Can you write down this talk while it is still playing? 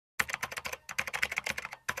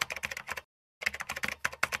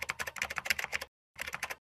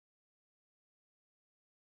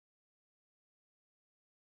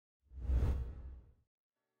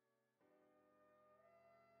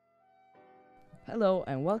Hello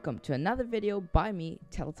and welcome to another video by me,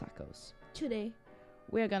 Teletacos. Today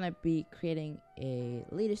we're gonna be creating a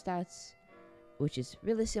leader stats, which is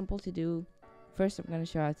really simple to do. First I'm gonna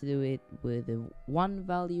show how to do it with one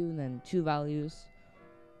value and then two values.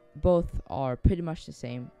 Both are pretty much the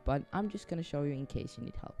same, but I'm just gonna show you in case you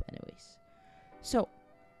need help anyways. So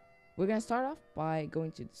we're gonna start off by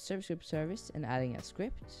going to the server script service and adding a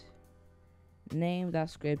script. Name that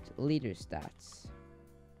script leader stats.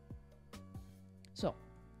 So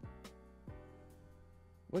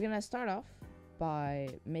we're gonna start off by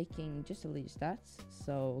making just a leader stats.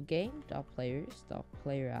 So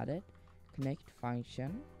game.players.player added, connect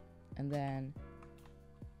function, and then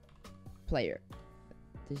player.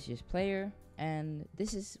 This is just player, and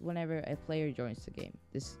this is whenever a player joins the game.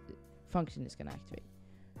 This function is gonna activate.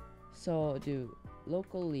 So do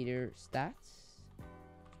local leader stats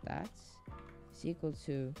is equal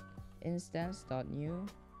to instance.new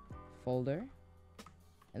folder.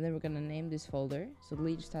 And then we're gonna name this folder. So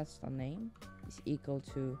leader stats.name is equal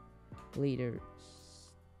to leader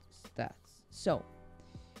stats. So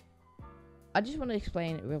I just want to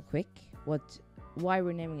explain real quick why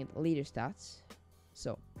we're naming it leader stats.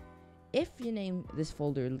 So if you name this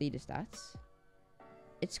folder leader stats,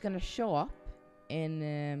 it's gonna show up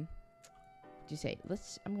in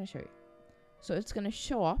I'm gonna show you. So it's gonna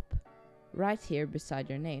show up right here beside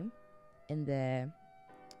your name in the,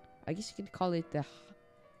 I guess you could call it the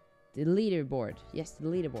leaderboard. Yes, the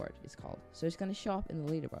leaderboard is called. So it's gonna show up in the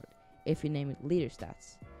leaderboard if you name it leader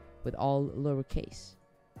stats with all lowercase.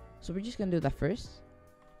 So we're just gonna do that first.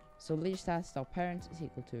 So leader stats.parent is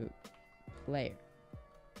equal to player,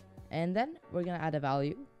 and then we're gonna add a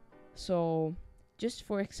value. So just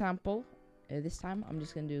for example, this time I'm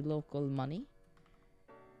just gonna do local money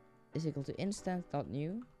is equal to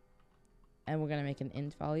instance.new, and we're gonna make an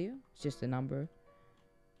int value. It's just a number,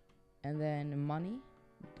 and then money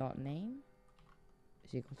dot name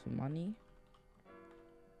is equal to money,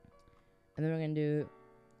 and then we're gonna do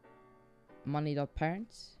money dot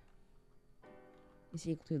parents is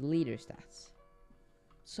equal to leader stats.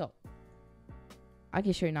 So I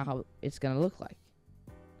can show you now how it's gonna look like.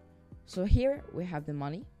 So here we have the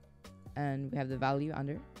money and we have the value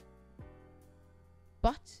under,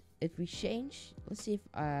 but if we change, let's see if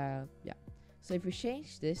so if we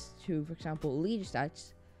change this to, for example, leader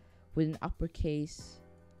stats with an uppercase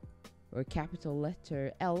or capital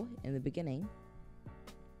letter L in the beginning,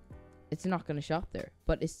 it's not going to show up there,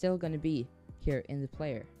 but it's still going to be here in the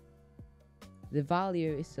player. The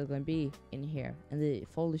value is still going to be in here, and the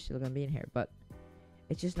folder is still going to be in here, but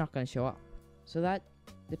it's just not going to show up. So that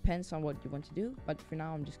depends on what you want to do, but for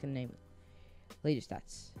now I'm just going to name it leader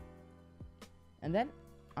stats. And then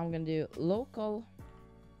I'm going to do local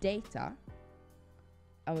data,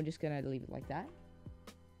 and we're just going to leave it like that.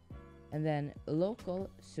 And then local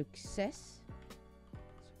success,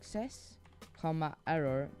 comma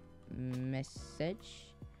error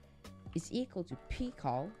message is equal to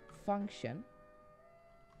pcall function.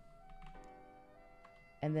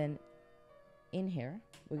 And then in here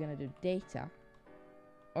we're gonna do data,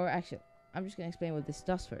 or actually I'm just gonna explain what this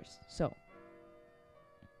does first. So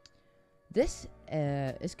this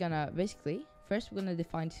is gonna basically, first we're gonna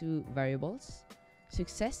define two variables,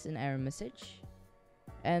 success and error message.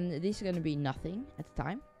 And these are going to be nothing at the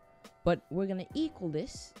time, but we're going to equal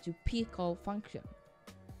this to pcall function.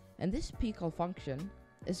 And this pcall function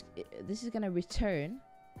is going to return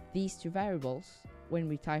these two variables when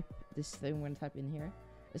we type this thing. We're going to type in here.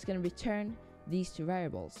 It's going to return these two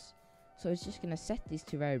variables. So it's just going to set these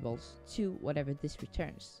two variables to whatever this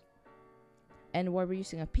returns. And why we're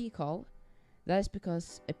using a pcall, that is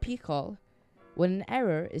because a pcall, when an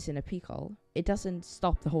error is in a pcall, it doesn't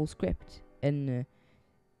stop the whole script, and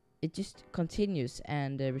it just continues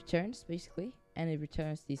and returns basically, and it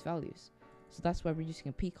returns these values. So that's why we're using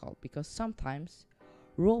a pcall, because sometimes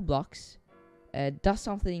Roblox does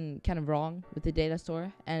something kind of wrong with the data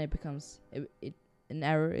store, and it becomes an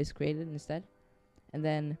error is created instead, and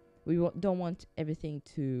then we don't want everything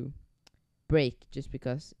to break just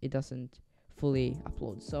because it doesn't fully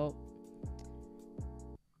upload. So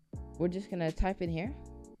we're just gonna type in here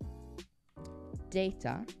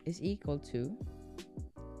data is equal to.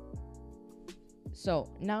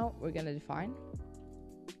 So now we're gonna define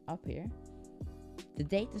up here the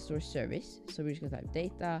data store service. So we're just gonna type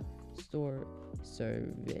data store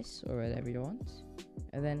service or whatever you want,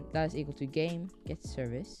 and then that is equal to game get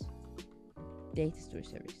service data store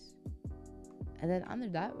service. And then under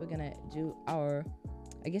that we're gonna do our,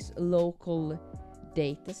 I guess, local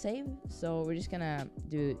data save. So we're just gonna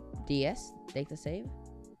do ds data save,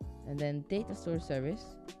 and then data store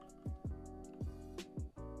service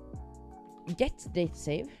get data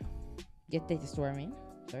save, get data store. I mean,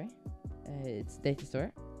 sorry, it's data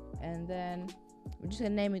store, and then we're just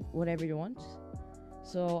gonna name it whatever you want.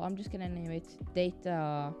 So I'm just gonna name it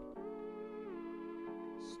data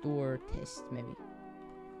store test, maybe.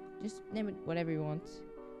 Just name it whatever you want.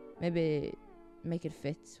 Maybe make it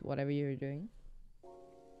fit whatever you're doing.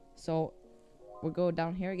 So we'll go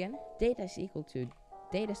down here again. Data is equal to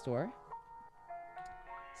data store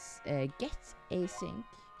get async,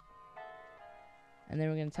 and then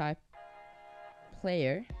we're gonna type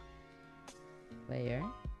player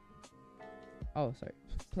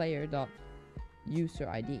dot user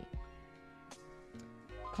ID,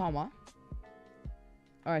 comma,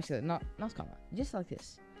 or actually not comma, just like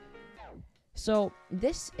this. So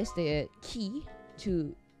this is the key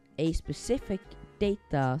to a specific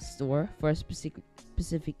data store for a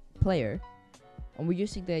specific player, and we're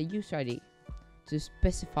using the user ID to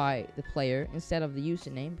specify the player instead of the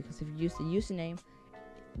username, because if you use the username,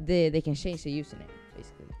 they can change the username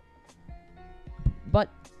basically. But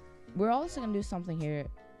we're also gonna do something here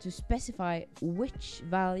to specify which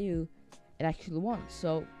value it actually wants.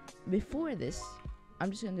 So before this, I'm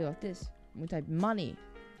just gonna do like this. I'm gonna type money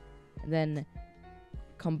and then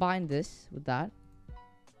combine this with that.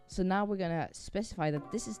 So now we're gonna specify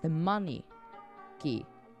that this is the money key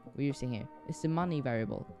we're using here. It's the money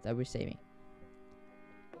variable that we're saving.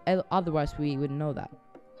 Otherwise we wouldn't know that.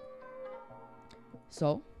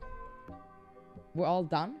 So we're all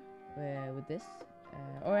done with this.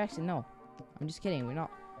 Or actually no, I'm just kidding, we're not.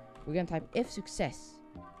 We're gonna type if success,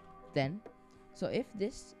 then. So if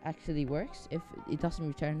this actually works, if it doesn't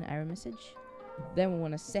return an error message, then we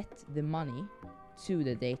want to set the money to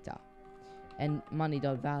the data, and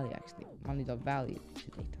money.value actually, money.value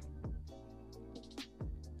to data,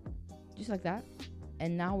 just like that.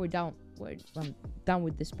 And now we're done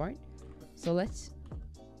with this part. So let's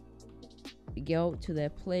go to the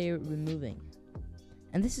player removing,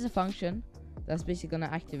 and this is a function that's basically gonna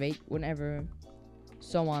activate whenever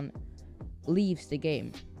someone leaves the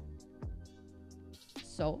game.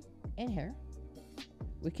 So in here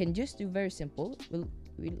we can just do very simple. We'll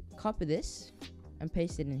copy this and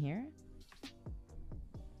paste it in here,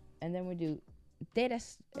 and then we do data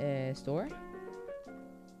store,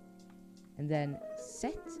 and then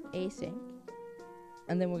set async,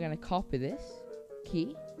 and then we're gonna copy this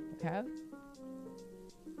key we have.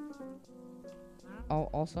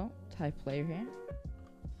 Also type player here,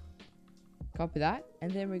 copy that,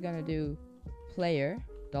 and then we're gonna do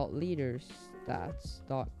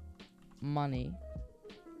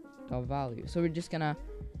player.leaderstats.money.value. So we're just gonna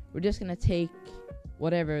take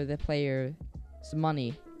whatever the player's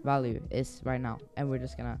money value is right now, and we're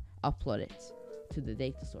just gonna upload it to the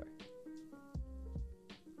data store.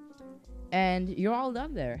 And you're all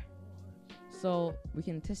done there. So we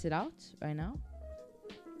can test it out right now.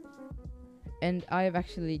 And I've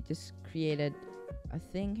actually just created a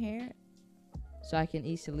thing here, so I can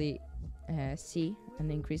easily see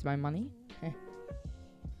and increase my money.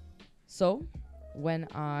 So when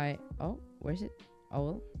I where is it? Oh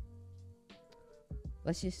well,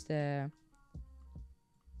 let's just this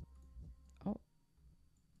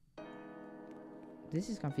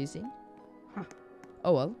is confusing.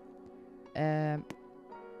 Oh well, I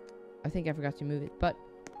think I forgot to move it. But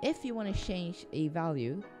if you want to change a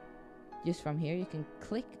value just from here, you can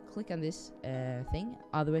click on this thing.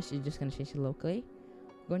 Otherwise you're just gonna change it locally.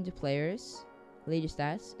 Go into players, leader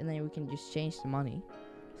stats, and then we can just change the money.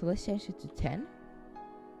 So let's change it to 10.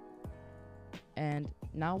 And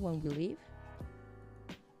now when we leave,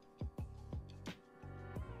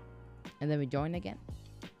 and then we join again,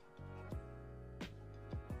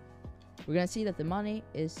 we're gonna see that the money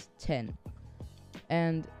is 10.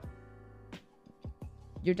 And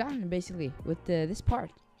you're done basically with this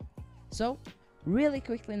part. So really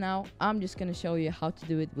quickly now, I'm just gonna show you how to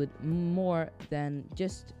do it with more than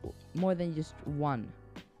just one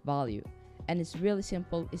value, and it's really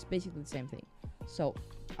simple. It's basically the same thing. So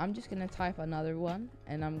I'm just gonna type another one,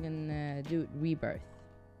 and I'm gonna do rebirth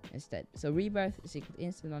instead. So rebirth is equal to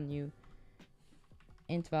instant on new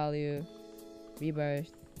int value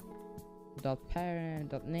rebirth dot parent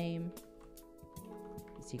dot name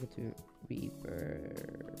is equal to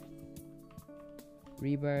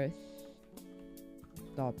rebirth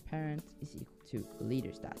dot parent is equal to leader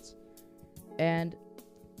stats. And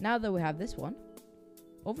now that we have this one,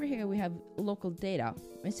 over here we have local data.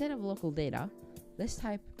 Instead of local data, let's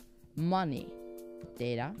type money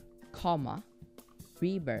data, comma,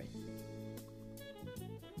 rebirth.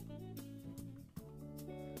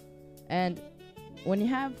 And when you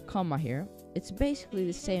have comma here, it's basically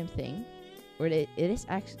the same thing, or it is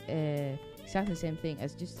exactly the same thing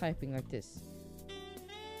as just typing like this.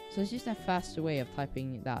 So it's just a faster way of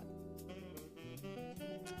typing that.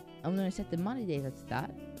 I'm gonna set the money data to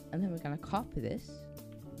that, and then we're gonna copy this.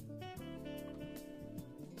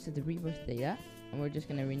 Set the rebirth data, and we're just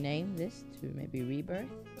gonna rename this to maybe rebirth.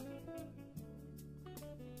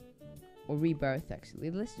 Or rebirth,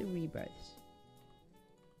 actually. Let's do rebirths.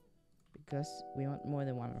 Because we want more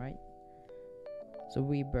than one, right? So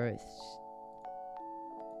rebirths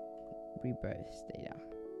data.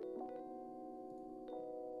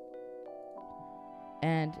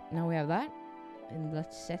 And now we have that. And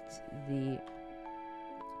let's set the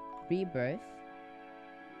rebirth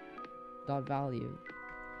dot value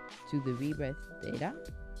to the rebirth data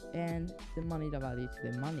and the money dot value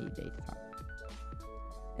to the money data type.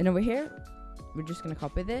 And over here, we're just gonna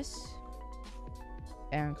copy this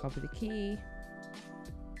and copy the key.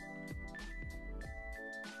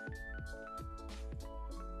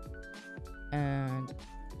 And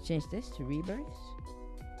change this to rebirths.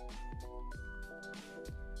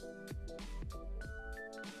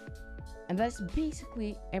 And that's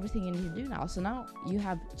basically everything you need to do now. So now you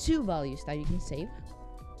have 2 values that you can save.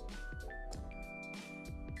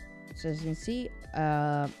 So as you can see,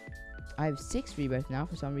 I have 6 rebirth now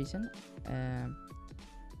for some reason.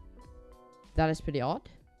 That is pretty odd,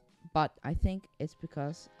 but I think it's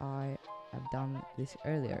because I have done this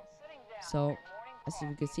earlier. So as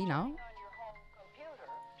you can see now,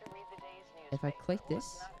 if I click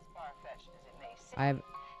this, I have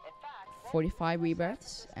 45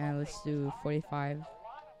 rebirths, and let's do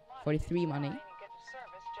 43 money.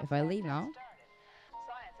 If I leave now,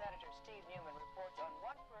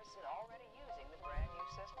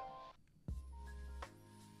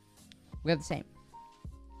 we have the same.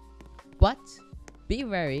 But be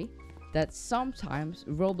wary that sometimes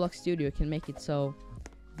Roblox Studio can make it so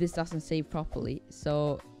this doesn't save properly.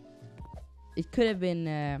 So it could have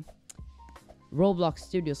been Roblox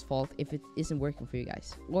Studio's fault if it isn't working for you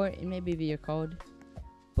guys, or it may be your code,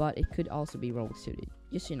 but it could also be Roblox Studio,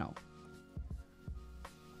 just so you know.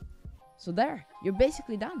 So there, you're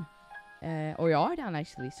basically done, or you are done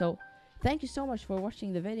actually. So thank you so much for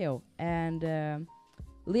watching the video, and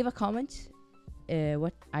leave a comment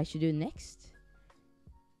what I should do next,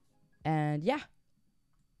 and yeah,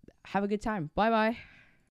 have a good time. Bye bye.